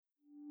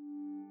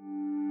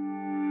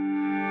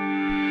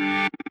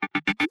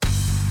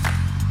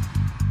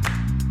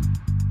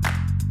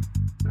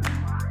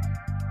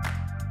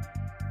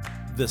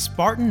the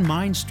Spartan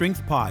Mind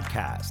Strength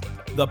Podcast,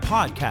 the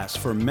podcast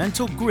for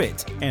mental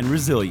grit and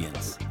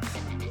resilience.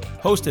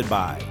 Hosted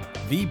by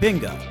V.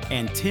 Binga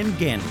and Tim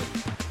Ganley.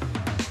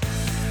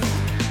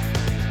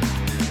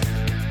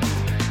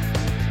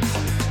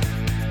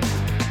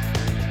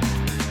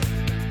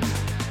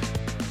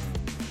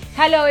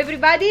 Hello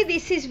everybody,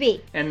 this is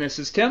V. And this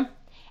is Tim.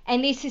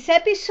 And this is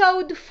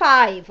episode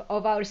 5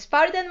 of our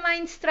Spartan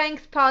Mind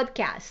Strength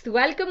podcast.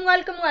 Welcome,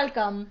 welcome,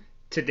 welcome.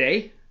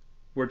 Today,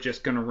 we're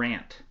just going to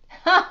rant.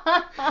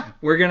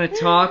 We're going to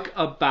talk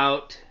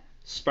about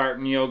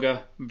Spartan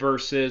yoga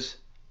versus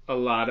a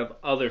lot of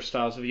other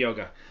styles of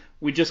yoga.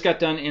 We just got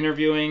done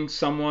interviewing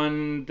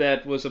someone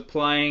that was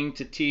applying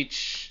to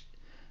teach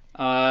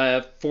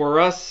for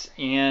us,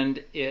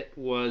 and it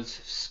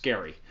was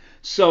scary.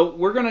 So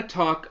we're going to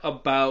talk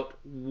about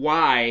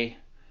why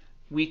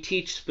we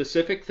teach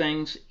specific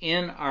things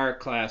in our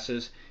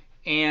classes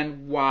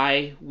and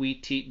why we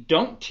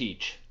don't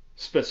teach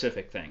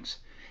specific things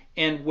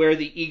and where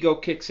the ego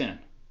kicks in.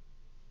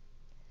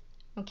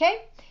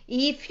 Okay?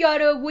 If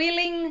you're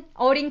willing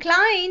or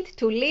inclined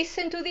to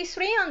listen to this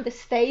rant,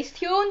 stay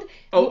tuned.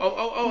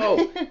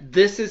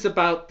 This is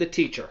about the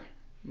teacher,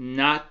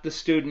 not the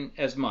student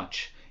as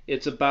much.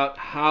 It's about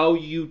how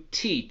you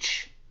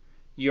teach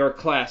your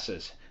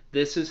classes.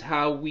 This is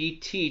how we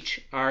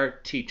teach our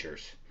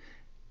teachers.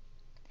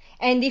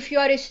 And if you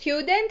are a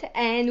student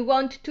and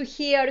want to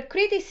hear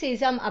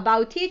criticism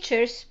about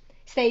teachers,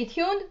 stay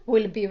tuned.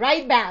 We'll be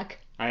right back.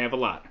 I have a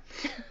lot.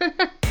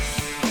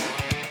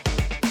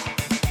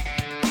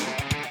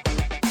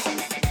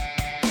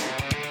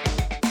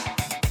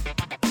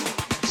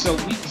 So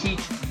we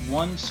teach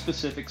one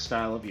specific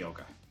style of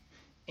yoga,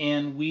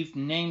 and we've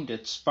named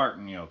it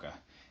Spartan Yoga.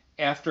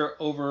 After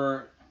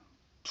over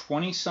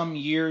 20-some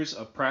years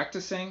of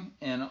practicing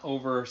and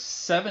over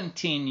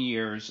 17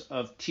 years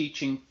of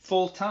teaching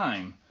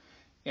full-time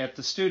at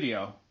the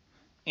studio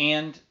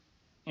and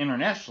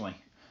internationally,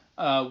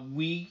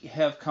 we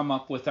have come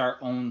up with our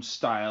own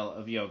style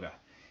of yoga.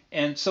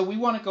 And so we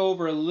want to go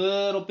over a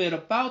little bit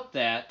about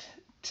that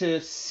to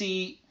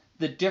see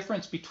the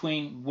difference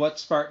between what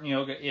Spartan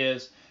Yoga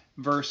is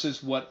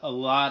versus what a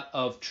lot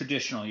of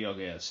traditional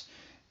yoga is.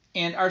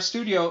 And our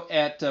studio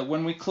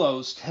when we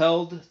closed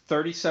held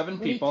 37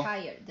 people.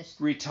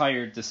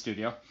 Retired the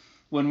studio.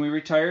 When we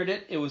retired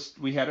it,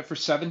 we had it for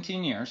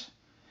 17 years.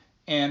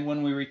 And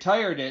when we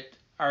retired it,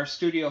 our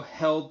studio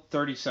held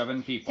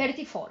 37 people.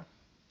 34.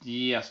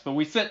 Yes, but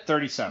we fit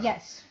 37.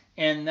 Yes.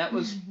 And that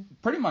was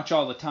pretty much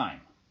all the time.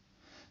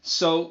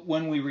 So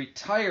when we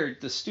retired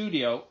the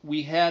studio,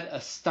 we had a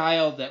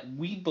style that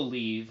we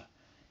believe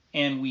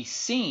and we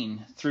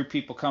seen through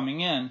people coming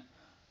in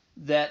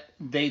that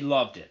they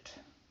loved it.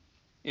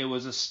 It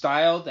was a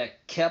style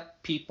that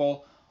kept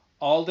people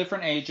all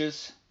different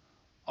ages,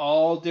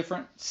 all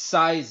different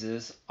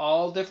sizes,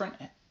 all different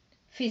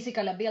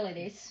physical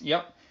abilities.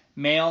 Yep,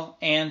 male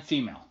and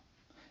female.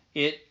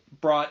 It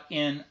brought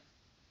in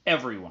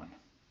everyone.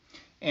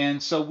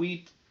 And so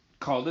we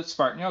called it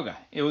Spartan Yoga.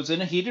 It was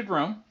in a heated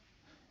room,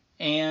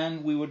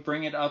 and we would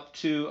bring it up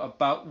to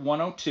about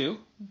 102.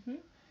 Mm-hmm.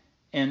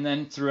 And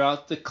then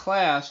throughout the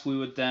class, we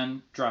would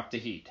then drop the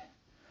heat.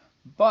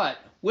 But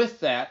with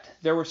that,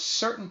 there were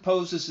certain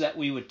poses that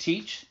we would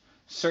teach,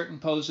 certain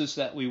poses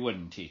that we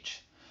wouldn't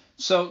teach.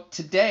 So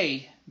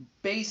today,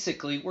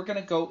 basically, we're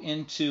going to go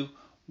into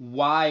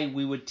why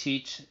we would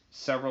teach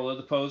several of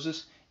the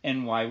poses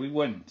and why we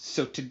wouldn't.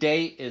 So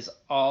today is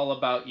all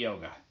about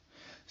yoga.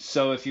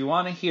 So if you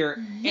want to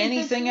hear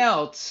anything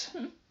else,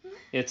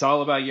 it's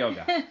all about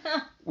yoga.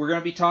 We're going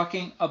to be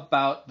talking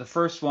about, the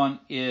first one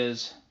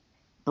is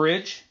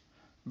bridge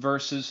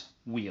versus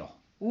wheel.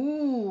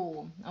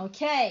 Ooh,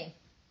 okay.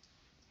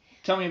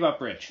 Tell me about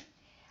bridge.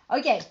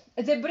 Okay,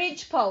 the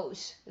bridge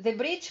pose. The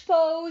bridge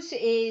pose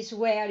is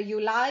where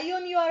you lie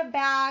on your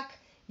back,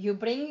 you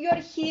bring your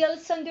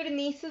heels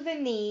underneath the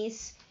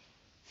knees,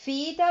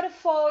 feet are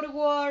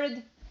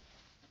forward,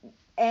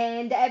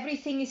 and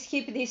everything is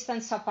hip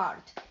distance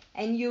apart.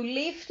 And you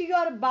lift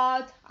your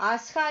butt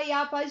as high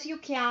up as you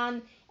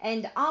can,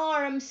 and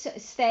arms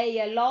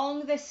stay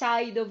along the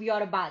side of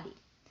your body.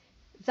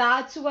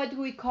 That's what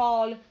we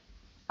call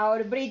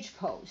our bridge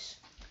pose.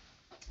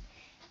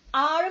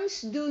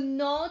 Arms do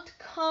not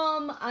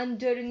come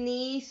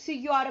underneath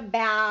your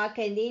back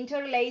and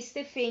interlace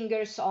the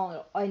fingers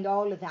and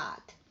all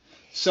that.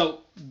 So,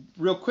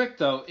 real quick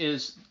though,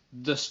 is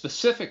the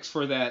specifics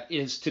for that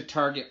is to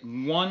target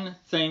one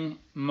thing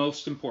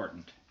most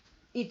important.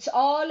 It's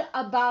all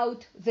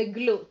about the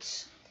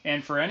glutes.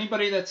 And for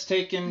anybody that's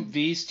taken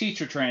V's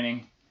teacher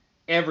training,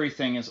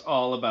 everything is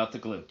all about the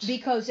glutes.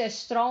 Because a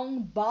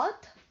strong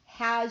butt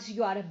has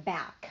your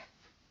back.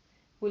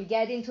 We'll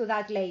get into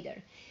that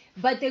later.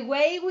 But the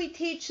way we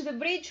teach the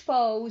bridge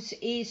pose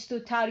is to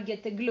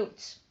target the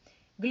glutes,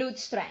 glute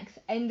strength.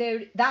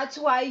 And that's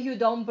why you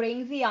don't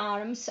bring the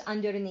arms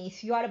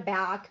underneath your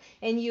back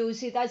and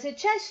use it as a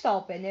chest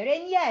opener.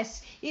 And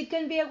yes, it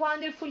can be a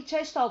wonderful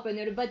chest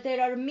opener, but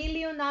there are a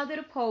million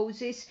other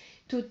poses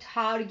to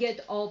target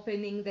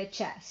opening the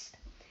chest.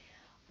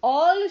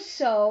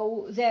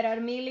 Also, there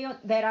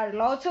are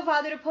lots of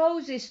other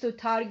poses to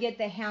target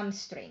the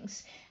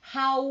hamstrings.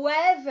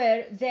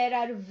 However, there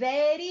are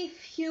very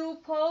few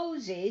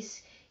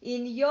poses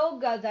in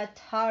yoga that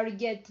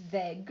target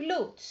the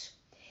glutes.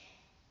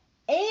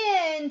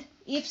 And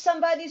if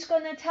somebody's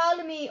gonna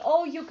tell me,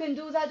 oh, you can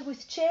do that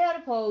with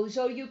chair pose,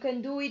 or you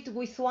can do it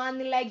with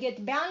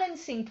one-legged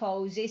balancing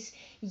poses,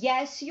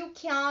 yes, you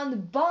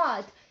can,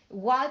 but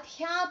what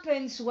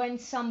happens when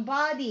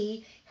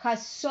somebody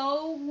has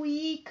so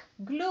weak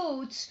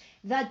glutes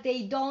that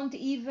they don't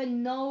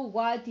even know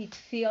what it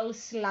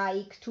feels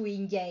like to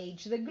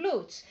engage the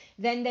glutes?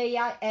 Then they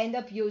end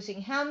up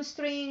using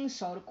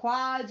hamstrings or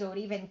quads or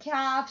even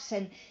calves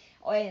and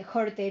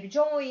hurt their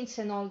joints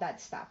and all that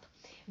stuff.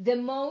 The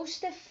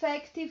most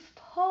effective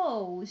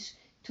pose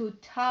to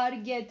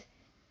target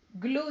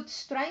glute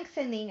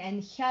strengthening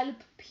and help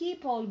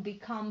people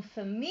become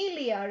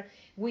familiar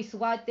with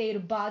what their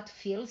butt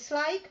feels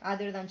like,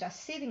 other than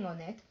just sitting on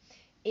it,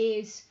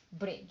 is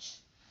bridge.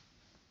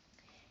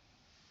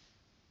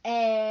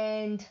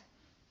 And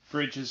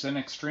bridge is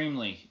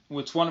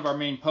it's one of our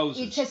main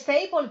poses. It's a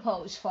staple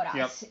pose for us.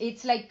 Yep.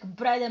 It's like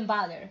bread and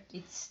butter.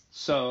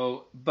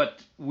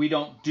 But we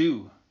don't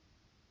do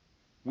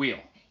wheel.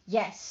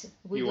 Yes,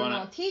 we do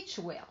not teach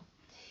wheel.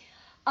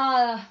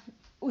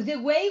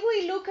 The way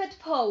we look at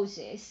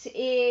poses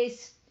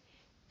is,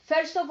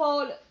 first of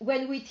all,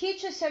 when we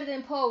teach a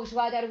certain pose,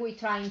 what are we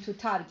trying to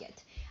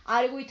target?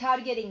 Are we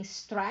targeting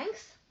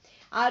strength?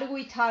 Are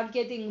we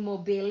targeting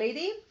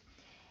mobility?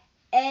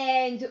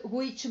 And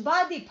which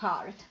body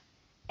part?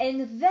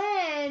 And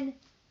then,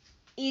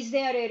 is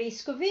there a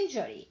risk of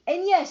injury?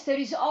 And yes, there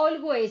is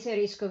always a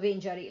risk of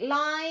injury.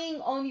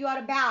 Lying on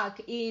your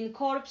back in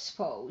corpse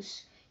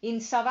pose, in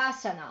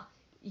savasana,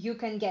 you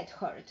can get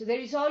hurt. There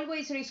is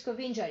always risk of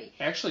injury.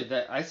 Actually,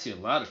 I see a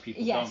lot of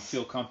people don't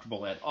feel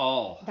comfortable at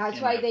all. That's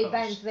why they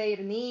bend their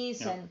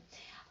knees. Yep.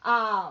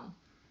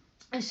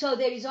 And so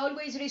there is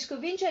always risk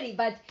of injury.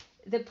 But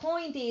the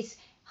point is,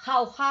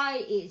 how high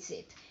is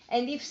it?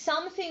 And if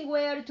something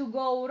were to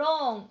go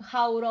wrong,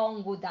 how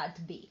wrong would that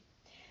be?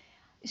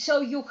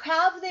 So you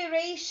have the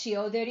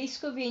ratio, the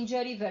risk of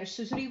injury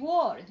versus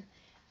reward.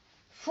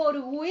 For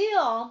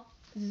wheel,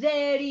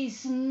 there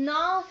is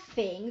no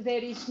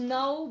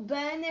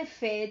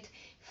benefit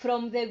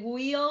from the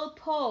wheel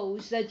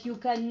pose that you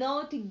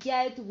cannot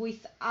get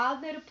with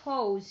other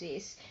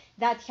poses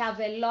that have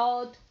a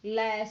lot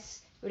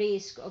less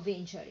risk of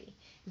injury.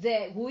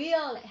 The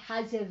wheel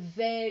has a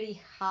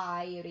very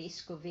high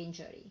risk of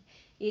injury.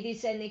 It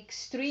is an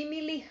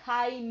extremely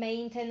high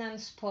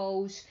maintenance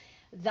pose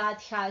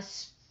that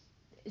has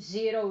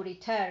zero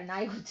return.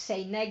 I would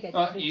say negative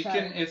return. You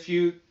can, if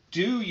you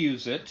do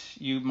use it,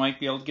 you might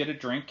be able to get a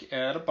drink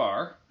at a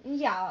bar.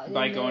 Yeah.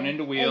 By going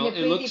into wheel.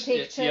 It looks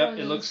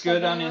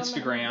good on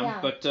Instagram. Yeah.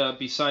 But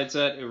besides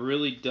that, it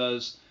really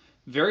does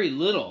very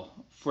little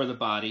for the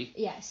body.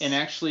 Yes. And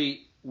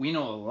actually, we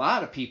know a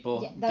lot of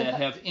people that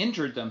have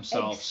injured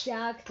themselves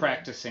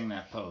practicing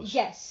that pose.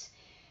 Yes.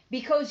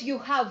 Because you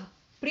have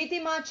pretty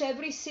much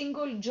every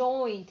single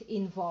joint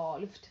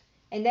involved.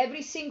 And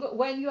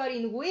when you are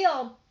in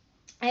wheel,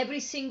 every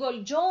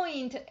single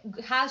joint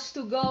has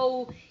to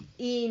go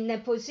in a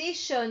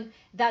position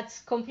that's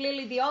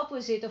completely the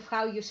opposite of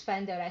how you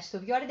spend the rest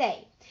of your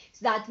day.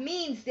 So that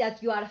means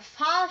that your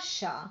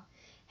fascia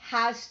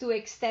has to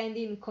extend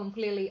in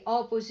completely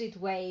opposite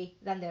way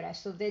than the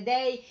rest of the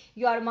day.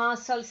 Your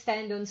muscles,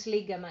 tendons,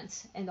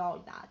 ligaments, and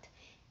all that.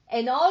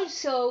 And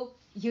also,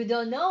 you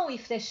don't know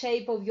if the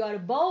shape of your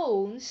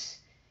bones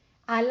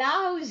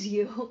allows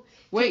you.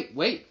 Wait,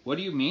 what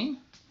do you mean?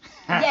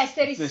 Yes,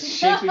 there is the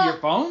shape of your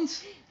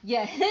bones?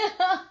 Yeah.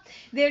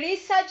 There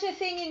is such a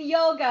thing in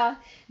yoga.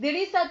 There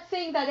is that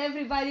thing that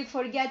everybody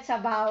forgets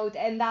about,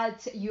 and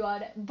that's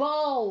your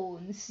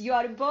bones.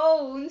 Your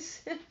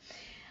bones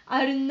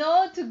are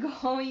not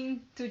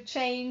going to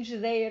change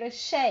their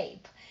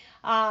shape.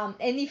 And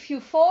if you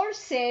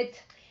force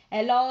it,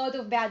 a lot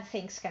of bad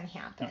things can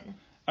happen.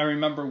 I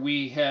remember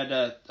we had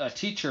a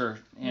teacher,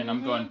 and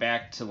I'm going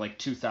back to like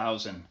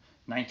 2000,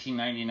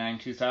 1999,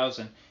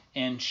 2000,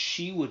 and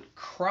she would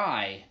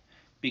cry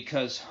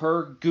because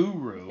her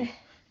guru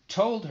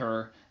told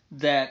her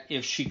that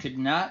if she could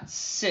not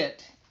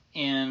sit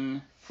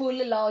in full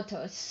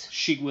lotus,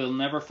 she will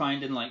never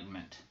find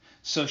enlightenment.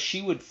 So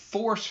she would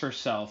force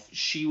herself.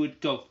 She would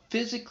go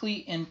physically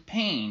in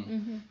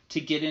pain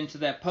to get into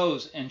that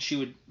pose, and she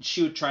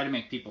would try to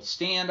make people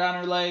stand on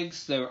her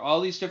legs. There were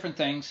all these different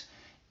things,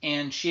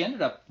 and she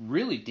ended up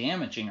really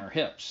damaging her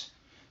hips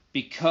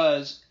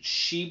because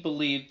she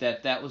believed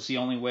that that was the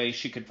only way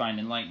she could find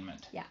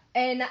enlightenment. Yeah,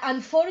 and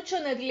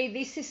unfortunately,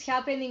 this is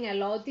happening a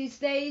lot these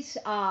days.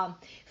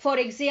 For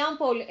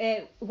example,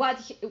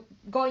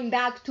 going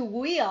back to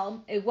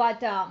wheel,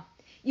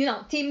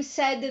 Tim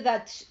said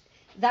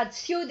that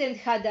student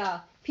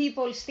had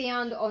people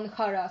stand on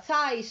her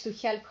thighs to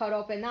help her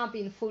open up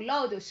in full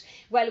lotus.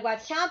 Well,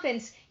 what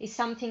happens is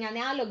something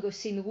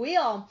analogous in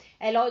wheel.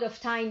 A lot of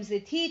times the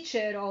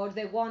teacher or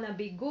the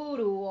wannabe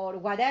guru or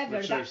whatever,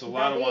 Which there's a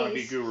lot of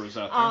wannabe gurus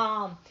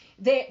out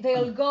there.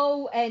 They'll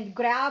go and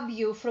grab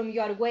you from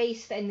your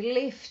waist and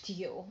lift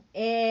you.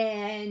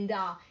 And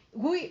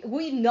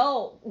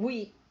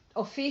we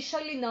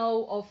officially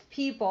know of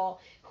people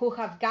who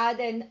have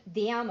gotten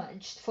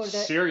damaged for the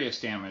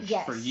serious damage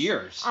for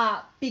years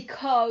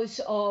because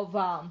of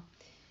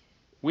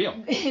wheel.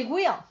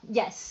 Wheel,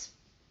 yes,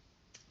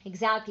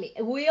 exactly,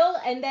 wheel,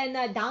 and then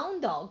a down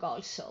dog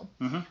also.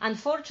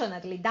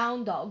 Unfortunately,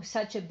 down dog,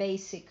 such a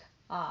basic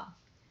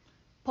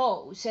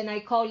pose, and I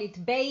call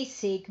it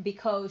basic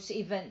because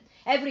even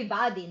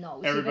everybody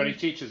knows. Everybody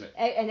teaches it.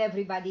 And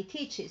everybody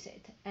teaches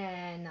it,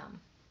 and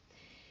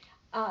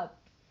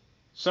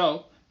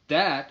so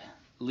that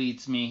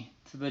leads me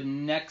to the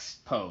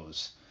next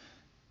pose.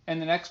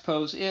 And the next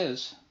pose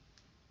is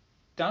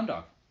down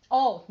dog.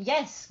 Oh,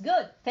 yes,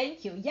 good.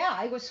 Thank you. Yeah,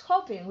 I was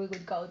hoping we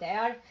would go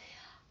there.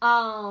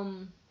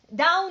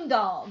 Down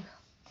dog.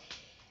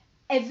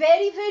 A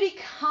very, very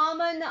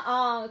common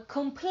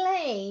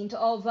complaint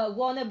of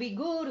wannabe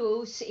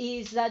gurus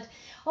is that,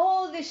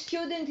 oh, the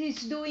student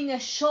is doing a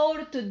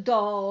short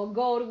dog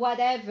or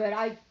whatever.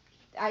 I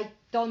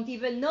don't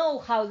even know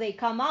how they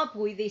come up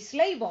with these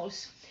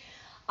labels.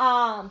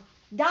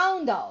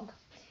 Down dog.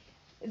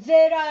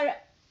 There are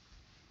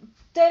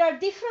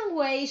different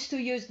ways to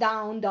use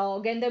down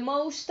dog, and the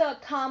most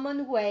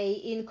common way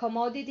in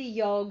commodity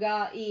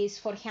yoga is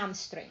for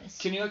hamstrings.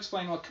 Can you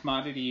explain what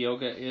commodity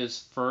yoga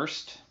is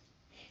first?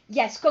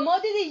 Yes,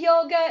 commodity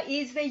yoga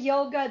is the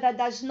yoga that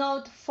does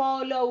not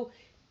follow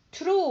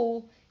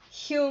true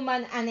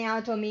human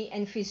anatomy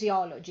and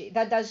physiology,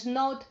 that does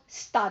not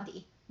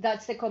study.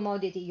 That's the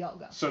commodity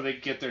yoga. So they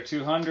get their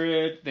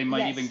 200, they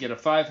might even get a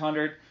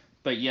 500,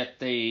 but yet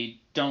they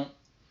don't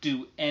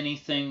do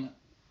anything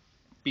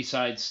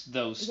besides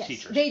those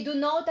teachers. They do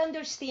not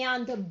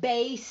understand the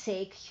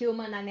basic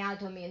human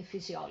anatomy and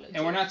physiology.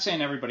 And we're not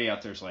saying everybody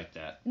out there is like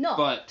that. No.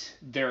 But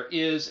there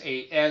is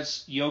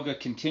as yoga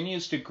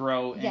continues to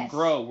grow and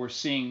grow, we're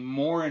seeing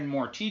more and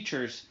more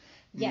teachers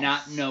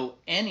not know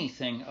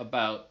anything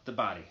about the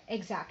body.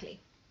 Exactly.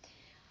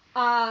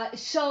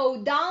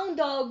 So down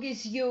dog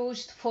is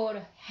used for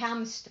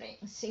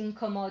hamstrings in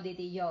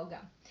commodity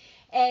yoga.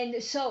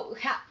 And so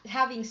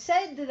having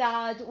said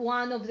that,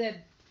 one of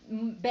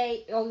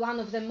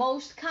the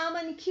most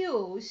common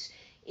cues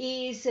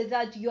is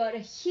that your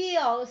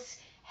heels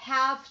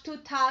have to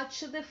touch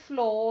the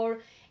floor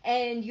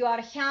and your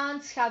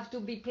hands have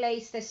to be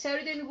placed a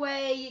certain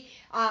way.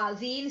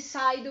 The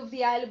inside of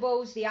the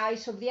elbows, the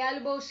eyes of the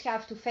elbows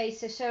have to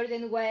face a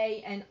certain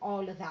way, and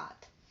all of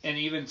that. And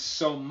even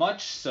so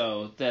much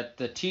so that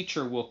the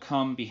teacher will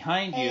come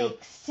behind you,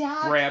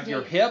 grab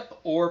your hip,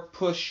 or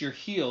push your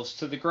heels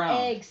to the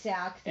ground.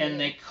 Exactly. And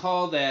they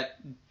call that,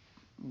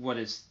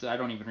 I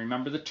don't even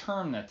remember the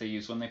term that they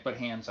use when they put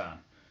hands on.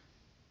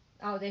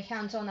 Oh, the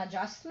hands-on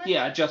adjustment?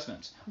 Yeah,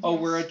 adjustments. Yes. Oh,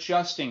 we're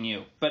adjusting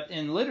you. But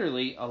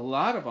literally, a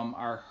lot of them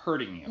are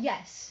hurting you.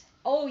 Yes.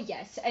 Oh,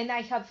 yes. And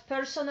I have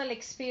personal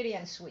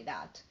experience with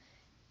that.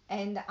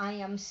 And I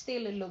am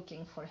still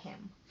looking for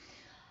him.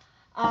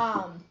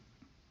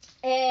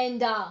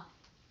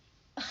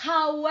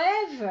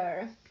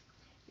 However,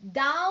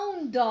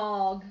 down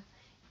dog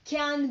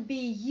can be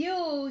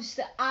used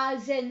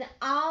as an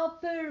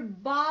upper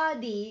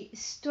body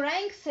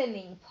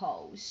strengthening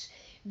pose,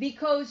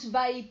 because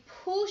by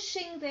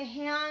pushing the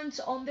hands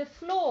on the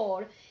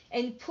floor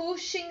and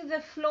pushing the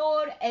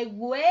floor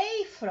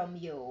away from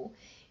you,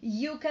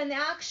 you can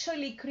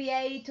actually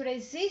create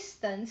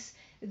resistance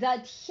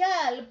that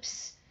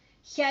helps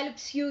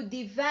you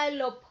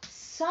develop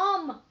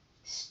some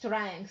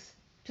strength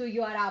to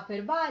your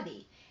upper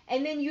body.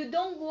 And then you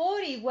don't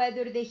worry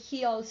whether the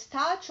heels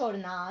touch or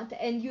not,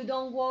 and you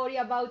don't worry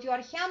about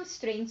your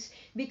hamstrings,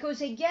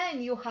 because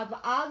again, you have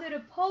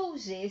other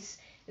poses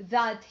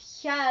that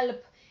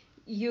help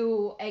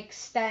you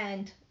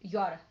extend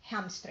your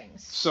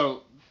hamstrings.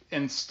 So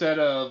instead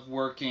of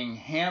working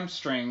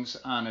hamstrings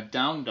on a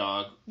down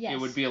dog, it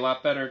would be a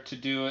lot better to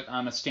do it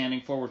on a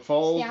standing forward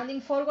fold. Standing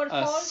forward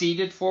fold. A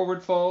seated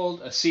forward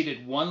fold, a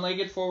seated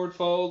one-legged forward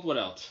fold. What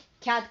else?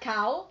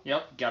 Cat-cow.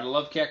 Yep, gotta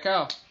love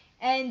cat-cow.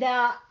 And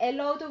a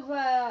lot of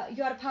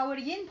your power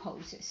yin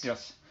poses.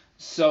 Yes.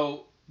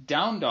 So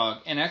down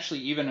dog, and actually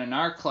even in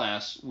our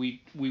class,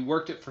 we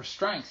worked it for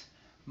strength.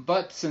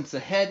 But since the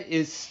head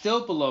is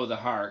still below the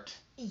heart,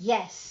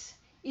 yes,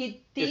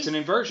 it's an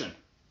inversion.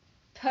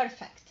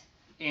 Perfect.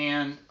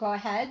 And go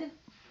ahead.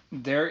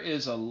 There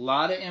is a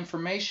lot of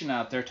information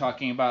out there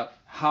talking about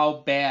how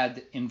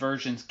bad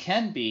inversions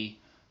can be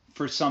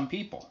for some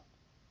people.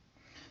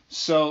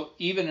 So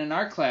even in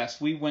our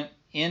class, we went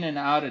in and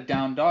out of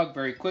down dog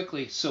very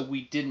quickly, so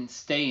we didn't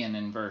stay in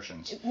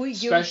inversions,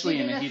 especially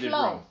in a heated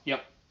room.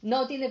 Yep.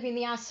 Not in the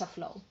vinyasa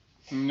flow.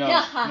 No.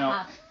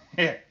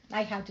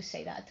 I have to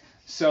say that.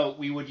 So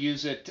we would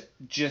use it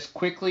just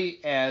quickly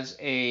as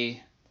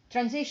a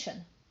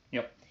transition.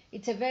 Yep.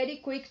 It's a very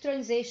quick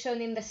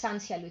transition in the sun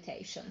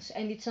salutations,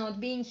 and it's not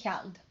being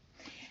held.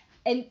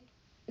 And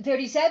there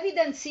is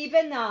evidence,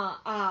 even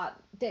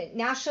the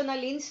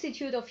National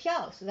Institute of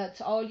Health,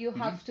 that's all you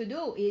have to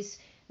do is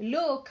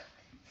look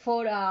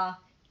for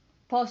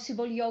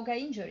possible yoga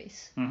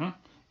injuries.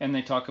 And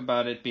they talk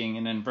about it being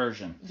an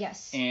inversion.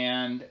 Yes.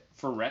 And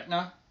for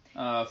retina,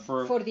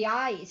 for the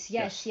eyes,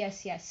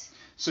 yes.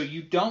 So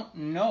you don't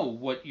know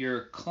what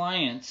your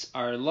clients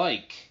are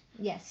like.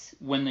 Yes.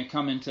 When they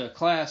come into a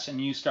class and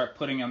you start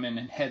putting them in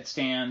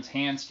headstands,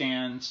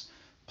 handstands,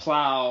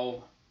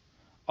 plow,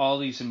 all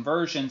these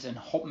inversions, and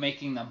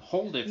making them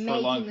hold it for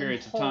long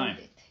periods of time.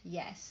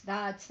 Yes,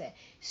 that's it.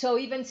 So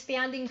even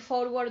standing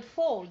forward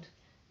fold,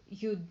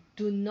 you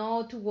do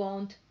not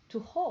want to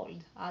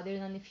hold other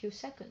than a few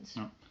seconds.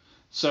 No.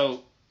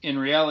 So in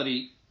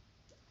reality,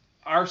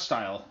 our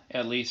style,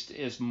 at least,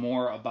 is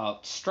more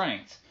about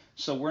strength.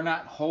 So we're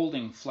not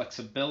holding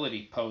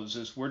flexibility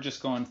poses. We're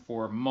just going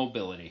for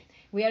mobility.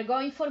 We are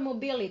going for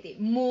mobility.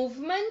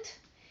 Movement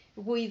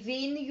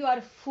within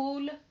your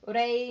full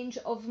range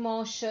of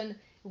motion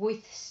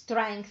with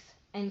strength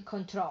and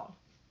control.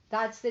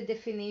 That's the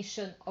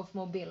definition of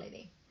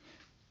mobility.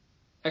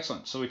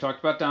 Excellent. So we talked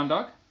about down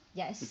dog.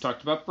 Yes. We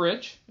talked about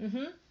bridge.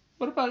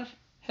 What about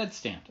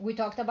headstand? We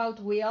talked about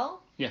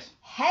wheel. Yes.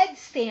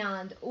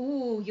 Headstand.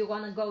 Ooh, you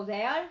want to go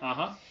there?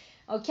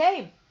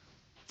 Okay.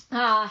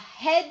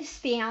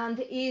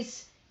 Headstand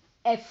is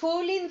a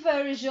full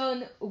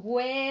inversion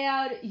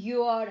where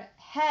your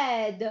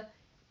head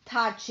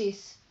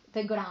touches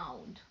the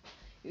ground.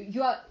 We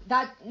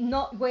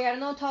are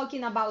not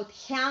talking about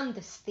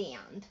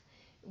handstand.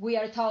 We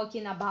are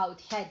talking about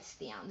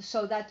headstand.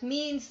 So that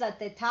means that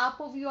the top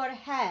of your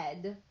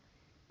head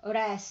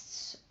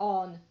rests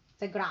on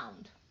the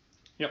ground.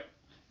 Yep.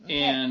 Okay.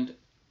 And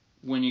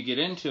when you get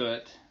into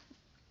it,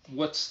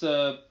 what's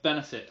the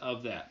benefit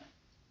of that?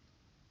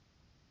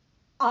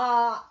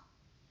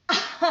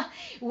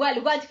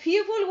 Well, what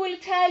people will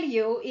tell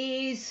you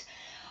is,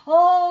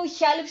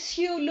 helps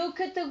you look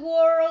at the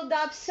world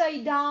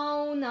upside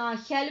down,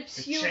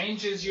 helps you... It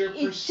changes your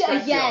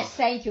perspective. Yes,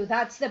 thank you.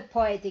 That's the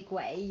poetic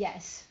way,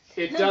 yes.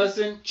 It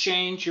doesn't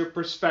change your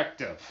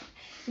perspective.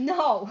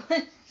 No.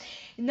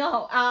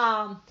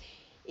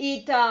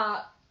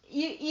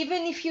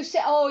 Even if you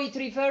say, it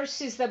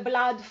reverses the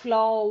blood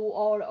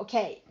flow,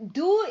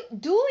 do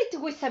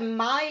it with a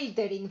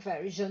milder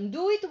inversion.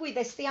 Do it with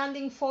a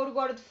standing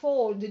forward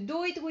fold.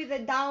 Do it with a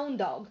down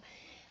dog.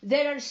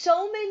 There are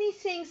so many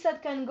things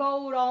that can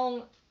go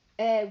wrong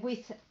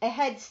with a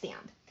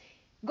headstand.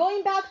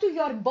 Going back to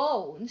your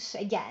bones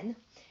again,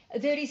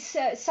 there is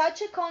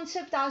such a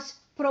concept as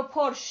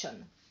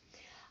proportion.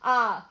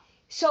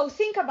 So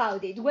think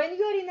about it. When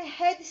you're in a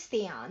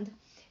headstand,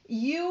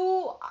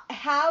 you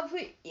have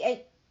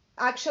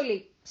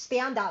actually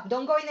stand up.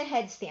 Don't go in a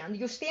headstand.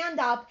 You stand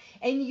up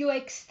and you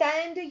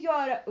extend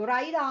your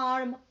right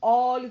arm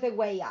all the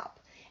way up,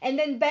 and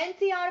then bend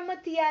the arm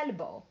at the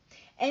elbow,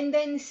 and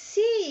then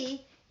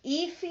see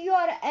if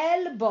your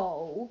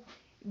elbow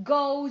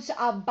goes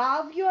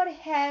above your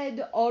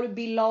head or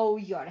below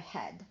your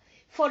head.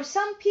 For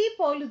some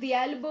people, the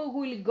elbow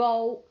will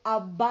go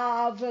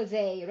above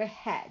their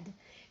head.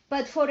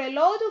 But for a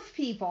lot of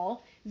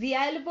people, the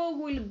elbow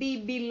will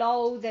be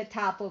below the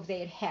top of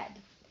their head.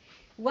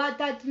 What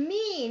that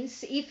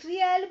means, if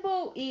the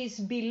elbow is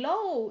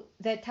below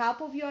the top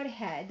of your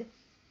head,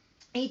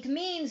 it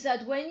means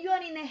that when you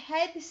are in a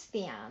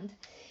headstand,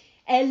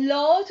 a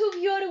lot of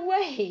your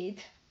weight,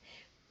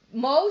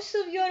 most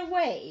of your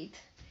weight,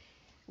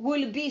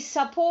 will be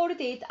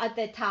supported at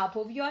the top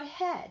of your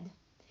head,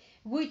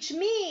 which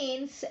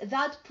means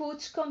that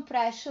puts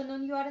compression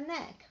on your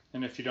neck.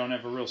 And if you don't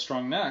have a real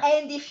strong neck.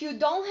 And if you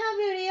don't have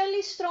a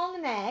really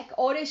strong neck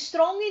or a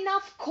strong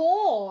enough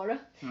core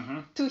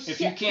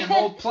if you can't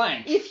hold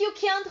plank. If you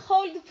can't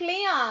hold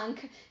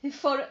plank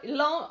for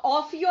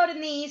off your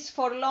knees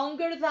for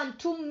longer than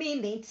 2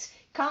 minutes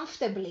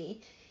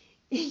comfortably,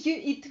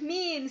 it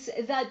means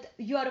that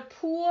your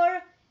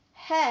poor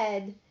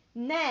head,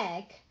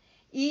 neck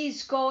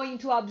is going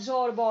to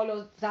absorb all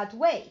of that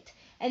weight.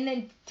 And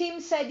then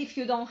Tim said if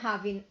you don't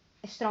have a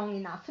strong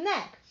enough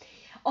neck.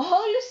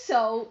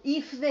 Also,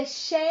 if the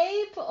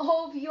shape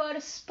of your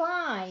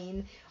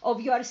spine,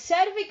 of your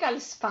cervical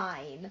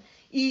spine,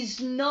 is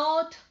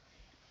not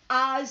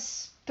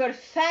as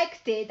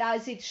perfected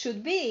as it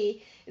should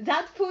be,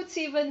 that puts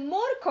even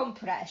more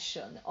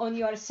compression on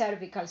your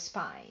cervical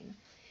spine.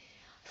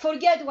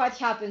 Forget what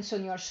happens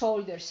on your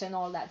shoulders and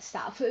all that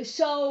stuff.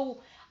 So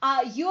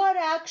you are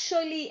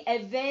actually a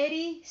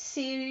very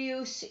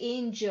serious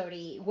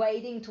injury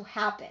waiting to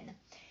happen.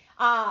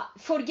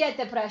 Forget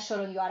the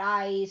pressure on your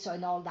eyes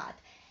and all that.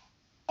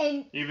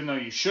 And even though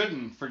you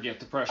shouldn't forget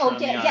the pressure on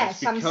the eyes. Yes,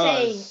 because, I'm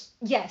saying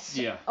yes.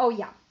 Yeah. Oh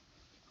yeah.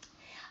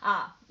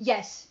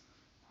 Yes.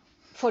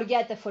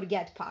 Forget the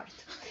forget part.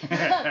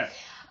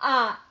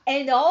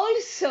 And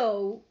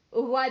also,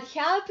 what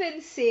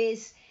happens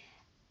is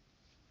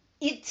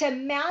it's a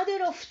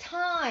matter of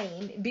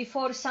time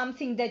before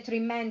something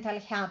detrimental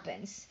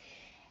happens.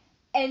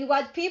 And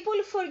what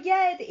people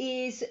forget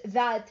is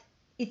that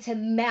It's a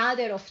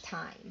matter of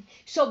time.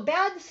 So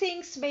bad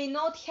things may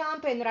not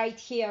happen right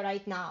here,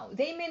 right now.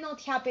 They may not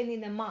happen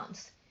in a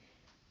month.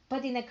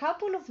 But in a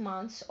couple of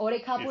months or a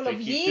couple of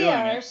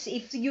years,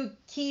 if you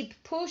keep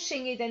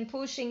pushing it and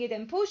pushing it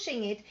and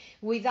pushing it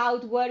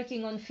without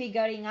working on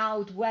figuring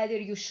out whether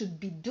you should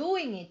be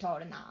doing it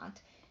or not,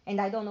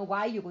 and I don't know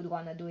why you would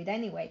want to do it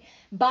anyway,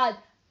 but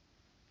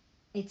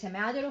it's a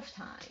matter of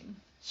time.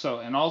 So,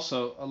 and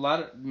also a lot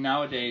of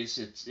nowadays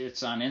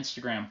it's on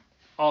Instagram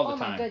all the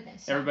time. Oh my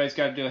goodness. Everybody's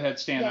got to do a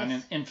headstand Yes.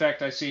 on. In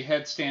fact, I see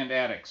headstand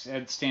addicts.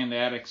 Headstand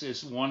addicts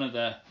is one of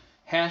the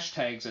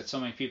hashtags that so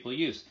many people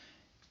use.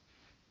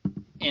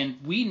 And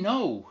we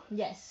know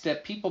Yes.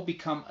 that people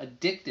become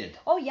addicted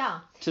Oh yeah.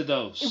 to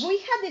those. We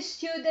had a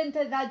student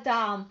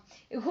that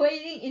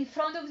waiting in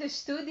front of the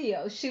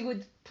studio, she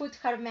would put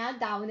her mat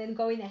down and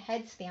go in a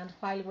headstand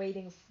while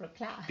waiting for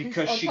class.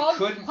 Because Or she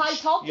couldn't. while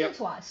talking Yep.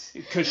 to us.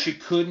 Because she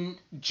couldn't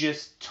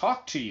just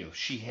talk to you.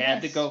 She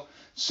had to Yes. go.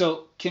 So,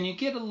 can you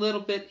get a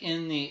little bit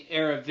in the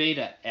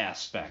Ayurveda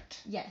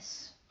aspect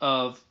Yes.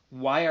 of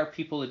why are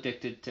people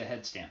addicted to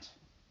headstands?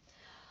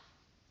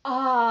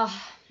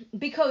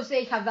 Because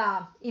they have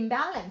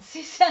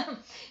imbalances,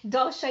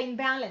 dosha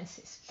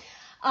imbalances.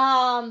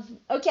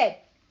 Okay,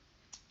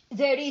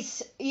 there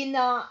is in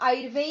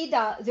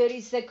Ayurveda, there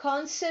is the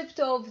concept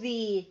of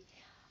the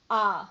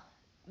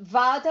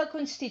Vata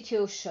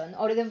constitution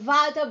or the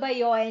Vata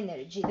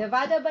bioenergy. The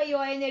Vata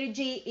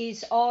bioenergy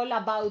is all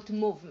about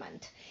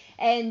movement.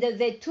 And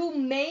the two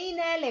main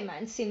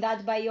elements in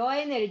that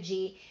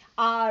bioenergy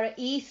are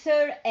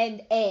ether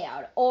and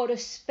air, or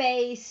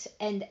space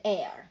and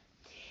air.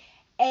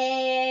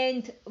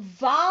 And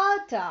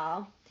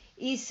Vata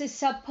is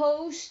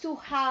supposed to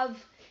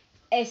have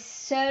a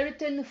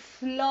certain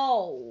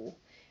flow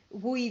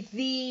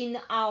within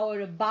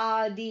our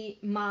body,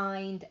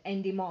 mind,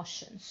 and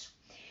emotions.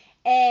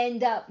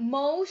 And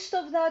most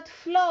of that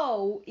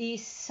flow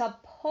is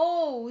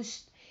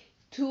supposed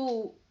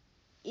to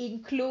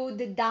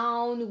include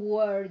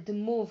downward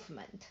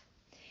movement.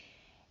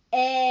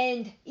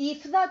 And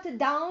if that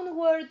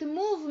downward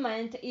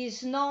movement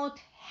is not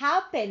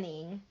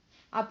happening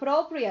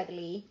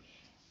appropriately,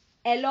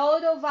 a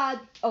lot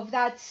of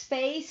that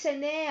space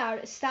and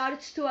air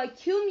starts to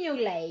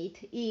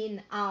accumulate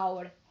in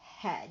our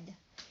head.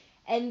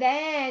 And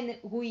then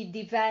we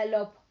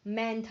develop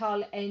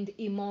mental and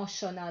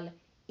emotional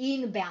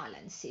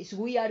imbalances.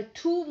 We are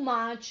too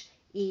much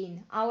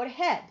in our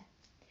head.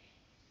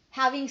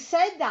 Having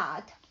said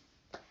that,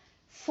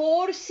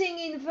 forcing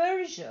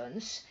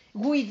inversions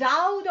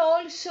without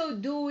also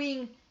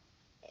doing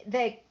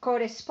the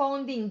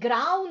corresponding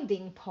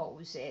grounding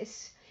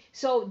poses,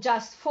 so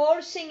just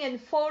forcing and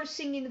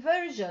forcing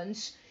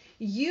inversions,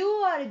 you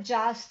are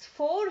just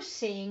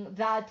forcing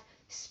that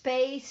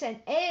space and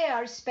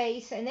air,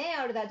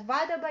 that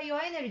Vata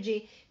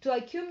bioenergy to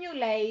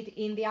accumulate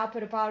in the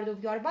upper part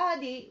of your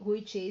body,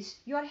 which is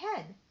your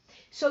head.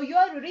 So you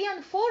are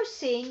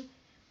reinforcing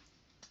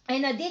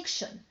an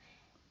addiction.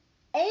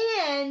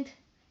 And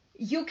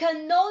you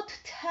cannot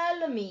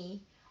tell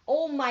me,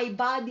 oh, my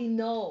body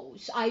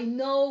knows, I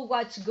know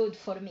what's good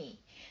for me.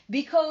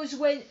 Because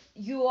when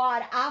you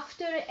are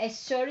after a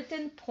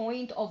certain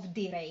point of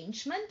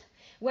derangement,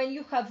 when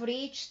you have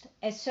reached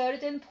a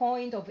certain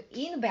point of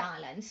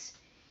imbalance,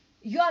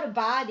 your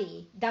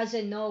body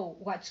doesn't know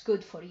what's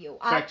good for you. In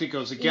fact, it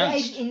goes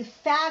against. In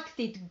fact,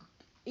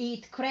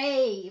 it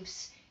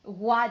craves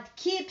what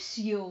keeps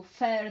you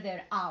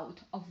further out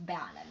of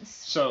balance.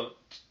 So,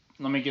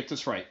 let me get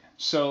this right.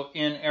 So,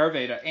 in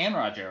Ayurveda and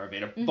Raja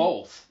Ayurveda,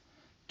 both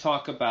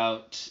talk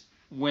about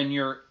when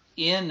you're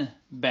in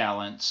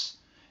balance,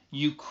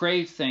 you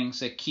crave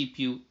things that keep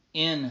you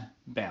in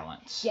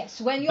balance.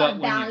 Yes, when you are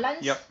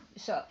balanced.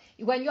 So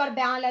when you are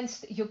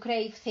balanced, you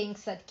crave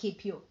things that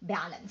keep you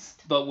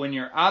balanced. But when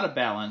you're out of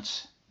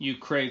balance, you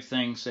crave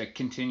things that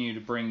continue to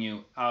bring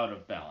you out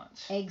of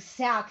balance.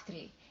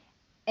 Exactly.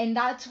 And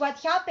that's what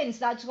happens.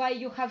 That's why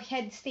you have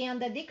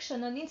headstand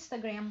addiction on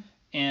Instagram.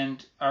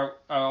 And I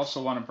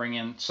also want to bring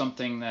in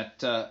something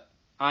that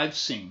I've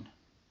seen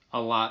a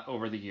lot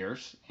over the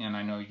years, and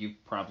I know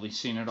you've probably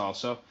seen it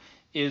also,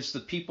 is the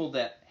people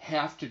that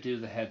have to do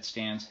the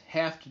headstands,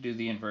 have to do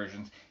the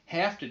inversions,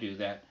 have to do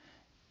that,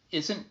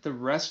 isn't the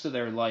rest of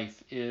their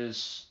life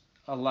is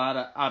a lot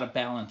of out of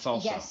balance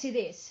also. Yes, it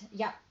is.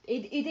 Yeah,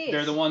 it is.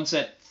 They're the ones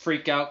that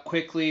freak out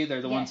quickly.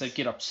 They're the ones that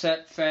get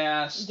upset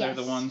fast. Yes. They're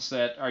the ones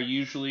that are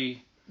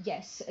usually...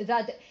 Yes,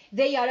 that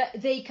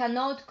they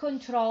cannot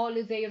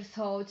control their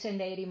thoughts and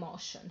their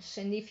emotions.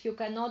 And if you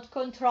cannot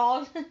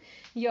control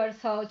your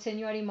thoughts and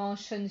your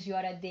emotions, you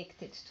are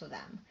addicted to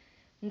them.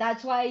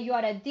 That's why you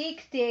are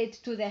addicted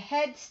to the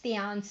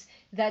headstands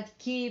that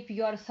keep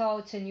your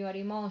thoughts and your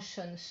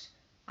emotions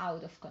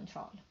out of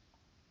control.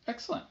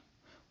 Excellent.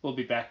 We'll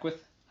be back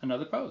with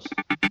another pose.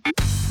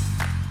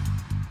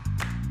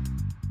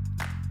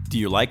 Do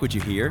you like what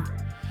you hear?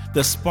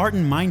 The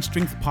Spartan Mind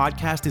Strength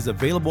podcast is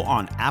available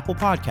on Apple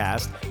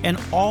Podcasts and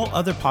all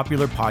other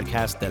popular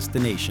podcast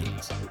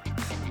destinations.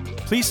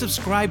 Please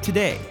subscribe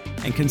today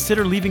and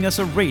consider leaving us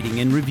a rating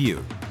and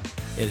review.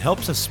 It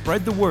helps us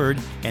spread the word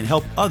and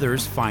help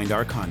others find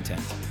our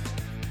content.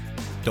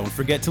 Don't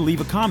forget to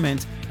leave a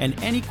comment and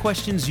any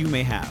questions you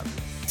may have.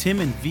 Tim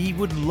and V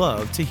would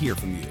love to hear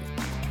from you.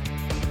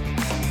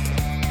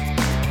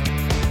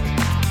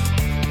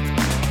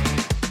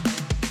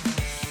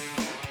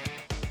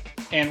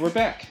 And we're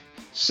back.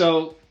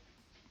 So,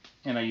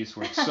 and I use the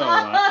word so.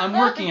 I'm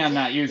working on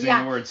not using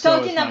the word so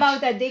talking as much.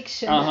 about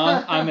addiction.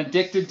 I'm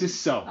addicted to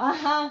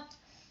so.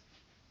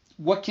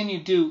 What can you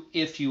do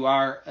if you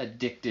are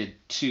addicted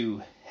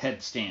to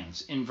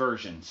headstands,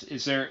 inversions?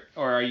 Is there,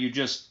 or are you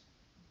just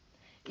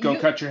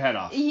cut your head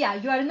off? Yeah,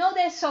 you are not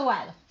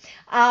SOL.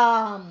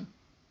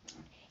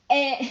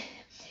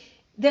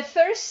 The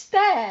first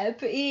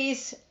step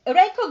is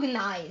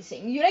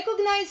recognizing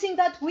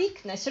that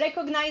weakness,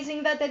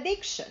 recognizing that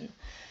addiction,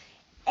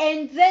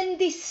 and then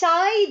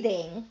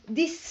deciding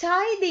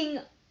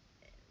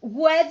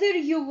whether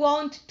you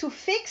want to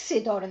fix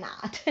it or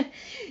not.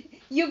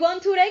 You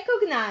want to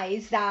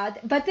recognize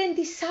that, but then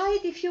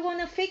decide if you want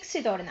to fix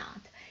it or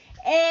not.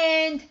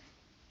 And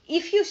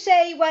if you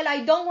say, well,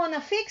 I don't want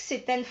to fix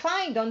it, then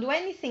fine, don't do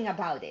anything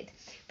about it.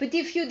 But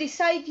if you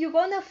decide you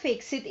want to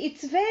fix it,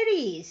 it's very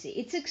easy.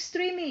 It's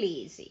extremely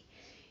easy.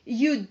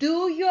 You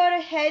do your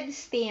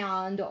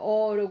headstand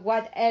or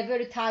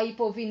whatever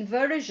type of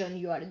inversion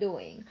you are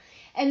doing.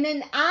 And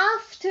then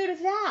after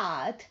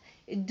that,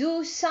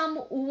 do some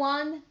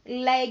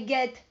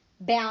one-legged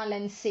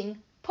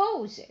balancing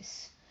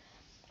poses.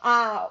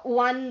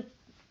 One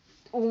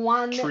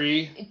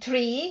tree,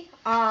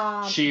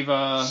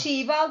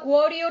 Shiva,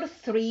 warrior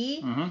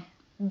 3,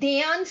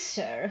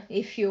 dancer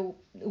if you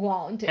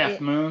want,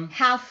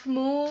 half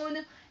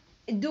moon,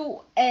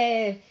 do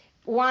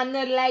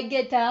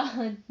one-legged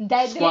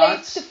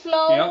deadlift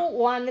flow,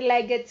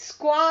 one-legged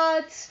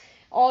squats,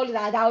 all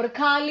that, our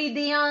Kali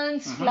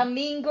dance,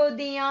 flamingo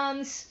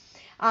dance,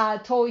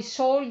 toy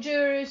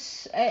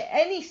soldiers,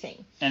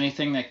 anything.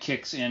 Anything that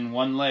kicks in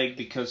one leg,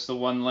 because the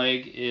one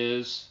leg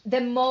is...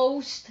 The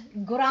most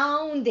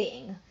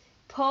grounding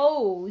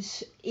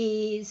pose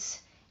is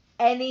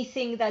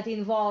anything that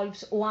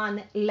involves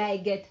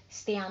one-legged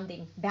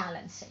standing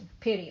balancing,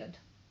 period.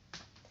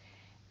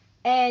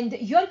 And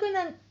you're going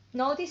to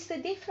notice the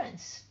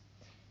difference.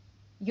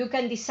 You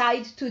can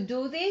decide to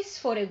do this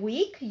for a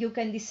week. You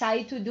can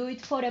decide to do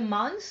it for a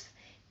month.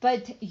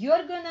 But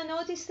you're going to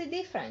notice the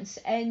difference,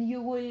 and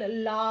you will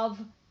love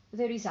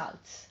the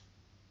results.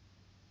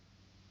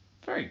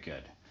 Very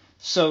good.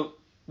 So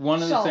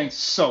one of the things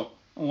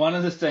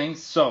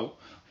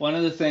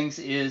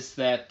is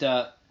that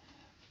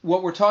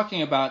what we're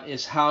talking about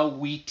is how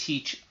we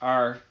teach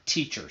our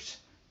teachers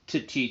to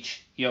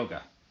teach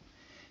yoga.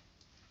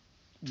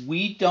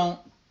 We don't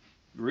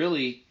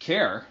really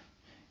care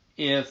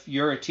if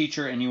you're a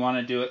teacher and you want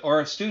to do it, or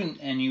a student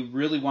and you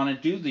really want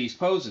to do these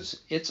poses.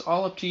 It's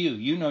all up to you.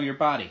 You know your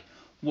body.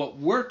 What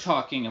we're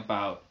talking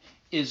about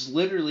is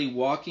literally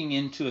walking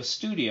into a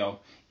studio,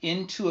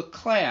 into a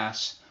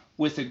class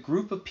with a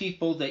group of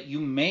people that you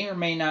may or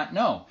may not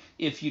know.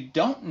 If you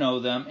don't know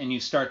them and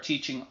you start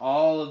teaching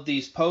all of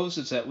these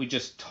poses that we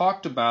just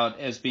talked about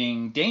as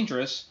being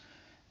dangerous,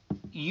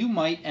 you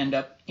might end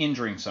up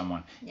injuring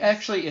someone. Yes.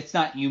 Actually, it's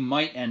not you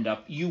might end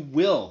up, you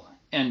will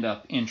end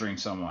up injuring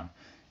someone.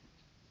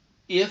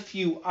 If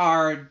you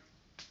are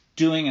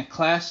doing a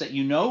class that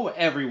you know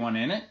everyone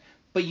in it,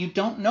 but you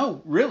don't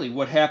know really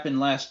what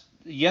happened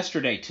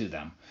yesterday to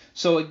them.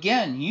 So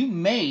again, you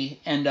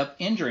may end up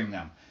injuring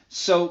them.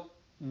 So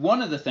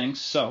one of the things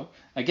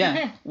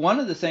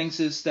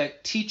is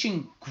that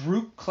teaching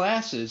group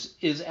classes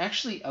is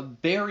actually a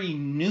very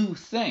new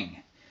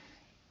thing.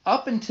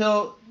 Up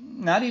until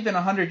not even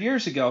 100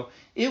 years ago,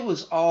 it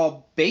was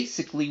all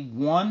basically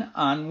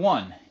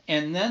one-on-one.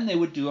 And then they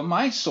would do a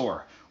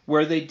Mysore,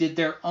 where they did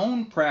their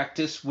own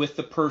practice with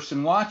the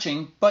person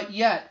watching, but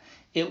yet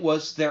it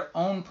was their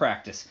own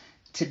practice.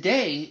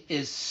 Today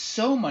is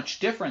so much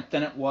different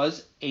than it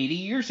was 80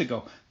 years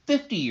ago,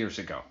 50 years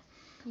ago,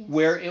 yes,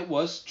 where it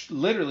was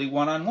literally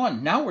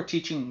one-on-one. Now we're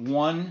teaching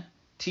one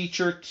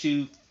teacher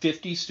to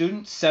 50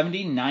 students,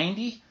 70,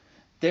 90.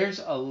 There's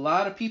a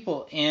lot of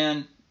people,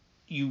 and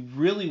you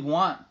really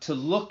want to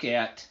look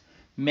at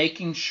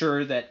making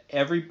sure that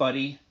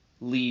everybody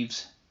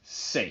leaves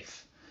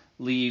safe,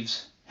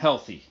 leaves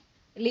healthy,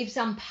 lives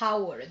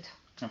empowered.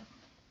 Oh.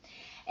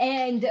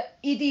 And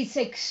it is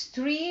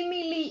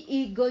extremely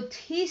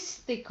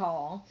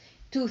egotistical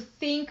to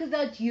think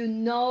that you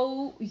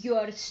know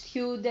your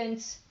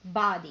student's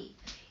body.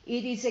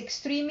 It is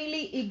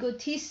extremely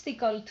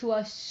egotistical to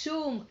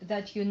assume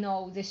that you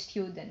know the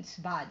student's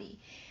body.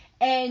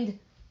 And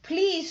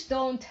please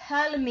don't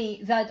tell me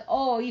that,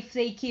 if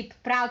they keep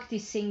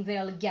practicing,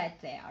 they'll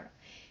get there.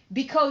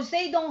 Because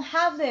they don't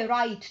have the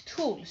right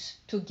tools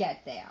to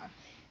get there.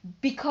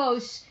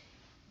 Because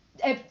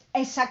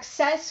a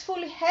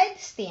successful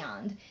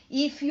headstand,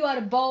 if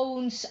your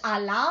bones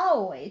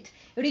allow it,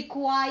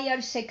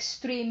 requires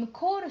extreme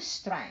core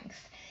strength.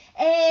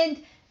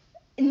 And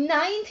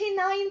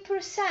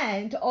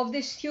 99% of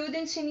the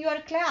students in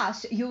your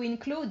class, you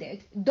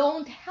included,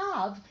 don't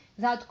have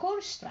that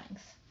core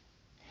strength.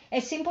 A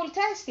simple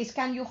test is,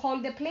 can you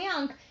hold the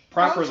plank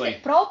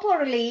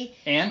properly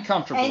and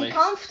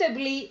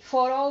comfortably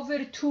for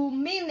over 2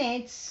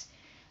 minutes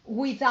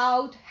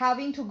without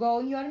having to go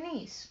on your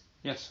knees?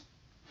 Yes.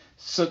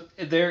 So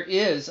there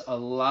is a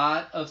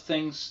lot of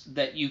things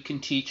that you can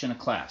teach in a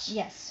class.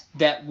 Yes.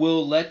 That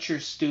will let your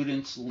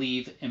students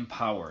leave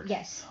empowered.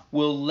 Yes.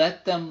 Will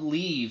let them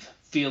leave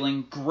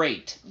feeling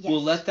great. Yes.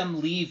 Will let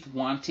them leave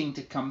wanting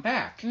to come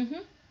back. Mm-hmm.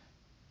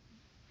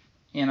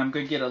 And I'm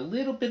going to get a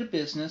little bit of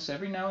business.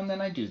 Every now and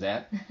then I do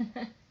that.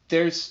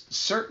 There's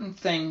certain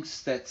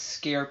things that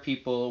scare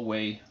people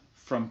away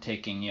from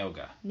taking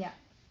yoga. Yeah.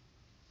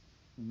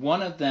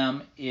 One of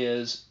them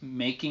is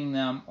making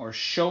them or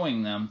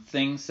showing them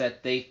things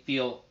that they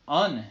feel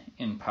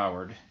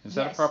unempowered. Is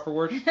that a proper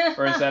word?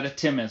 Or is that a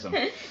Timism?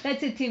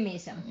 That's a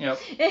Timism. Yep.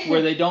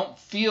 Where they don't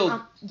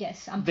feel...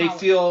 yes, empowered. They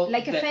feel...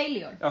 like a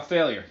failure. A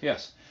failure,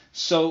 yes.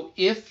 So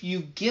if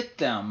you get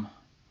them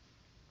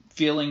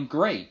feeling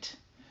great,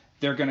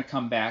 they're going to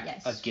come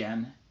back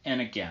again and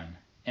again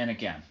and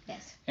again.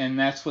 Yes. And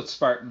that's what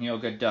Spartan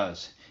Yoga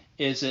does,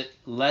 is it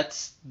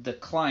lets the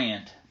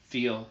client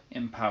feel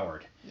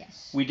empowered.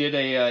 Yes. We did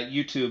a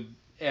YouTube,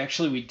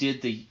 actually we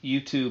did the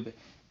YouTube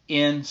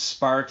in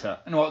Sparta.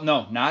 Well,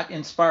 no, not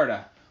in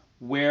Sparta,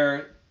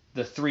 where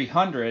the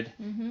 300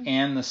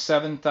 and the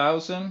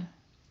 7,000...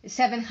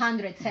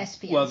 700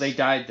 thespians. Well, they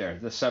died there.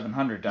 The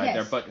 700 died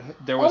there, but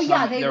there was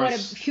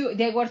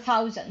they were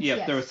thousands. Yeah,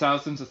 yes. There were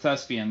thousands of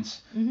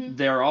thespians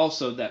there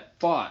also that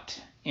fought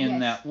in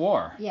that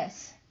war.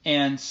 Yes.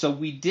 And so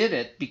we did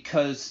it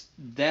because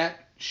that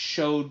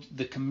showed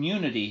the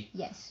community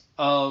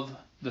of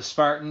the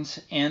Spartans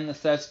and the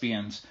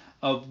thespians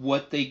of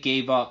what they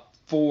gave up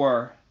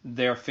for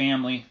their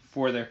family,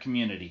 for their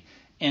community.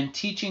 And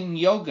teaching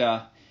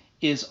yoga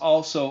is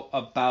also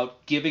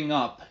about giving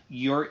up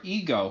your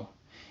ego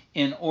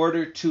in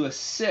order to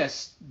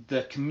assist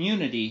the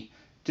community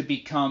to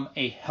become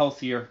a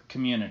healthier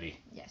community.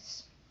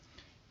 Yes.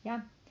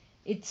 Yeah.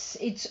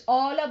 It's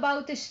all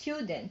about the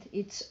student.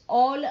 It's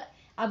all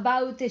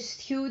about the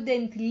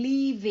student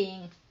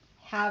leaving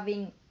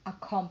having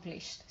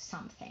accomplished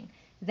something.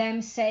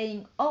 Them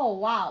saying, oh,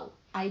 wow,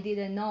 I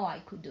didn't know I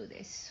could do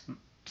this.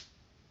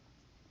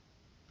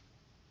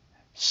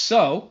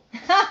 So,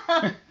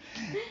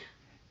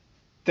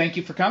 thank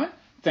you for coming.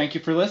 Thank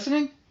you for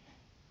listening.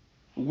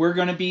 We're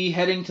going to be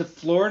heading to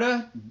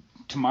Florida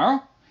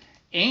tomorrow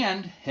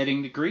and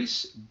heading to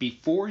Greece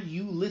before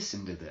you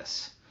listen to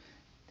this.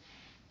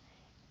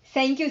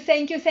 Thank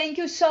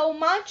you so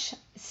much.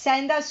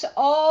 Send us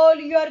all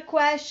your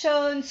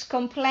questions,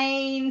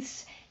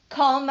 complaints,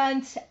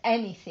 comments,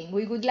 anything.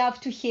 We would love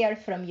to hear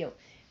from you.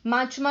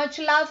 Much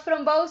love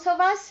from both of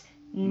us.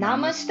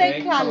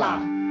 Namaste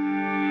Kala.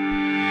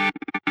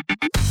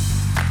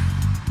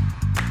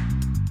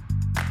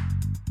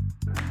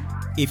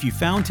 If you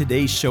found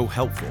today's show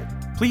helpful,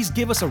 please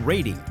give us a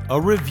rating, a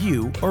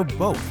review, or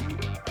both,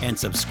 and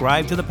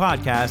subscribe to the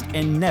podcast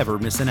and never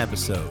miss an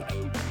episode.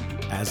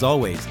 As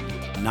always,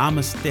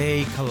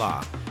 Namaste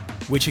Kala,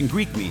 which in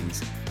Greek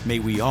means, may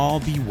we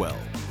all be well.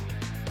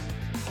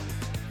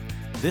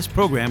 This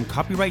program,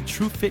 copyright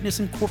True Fitness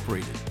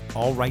Incorporated,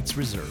 all rights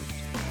reserved.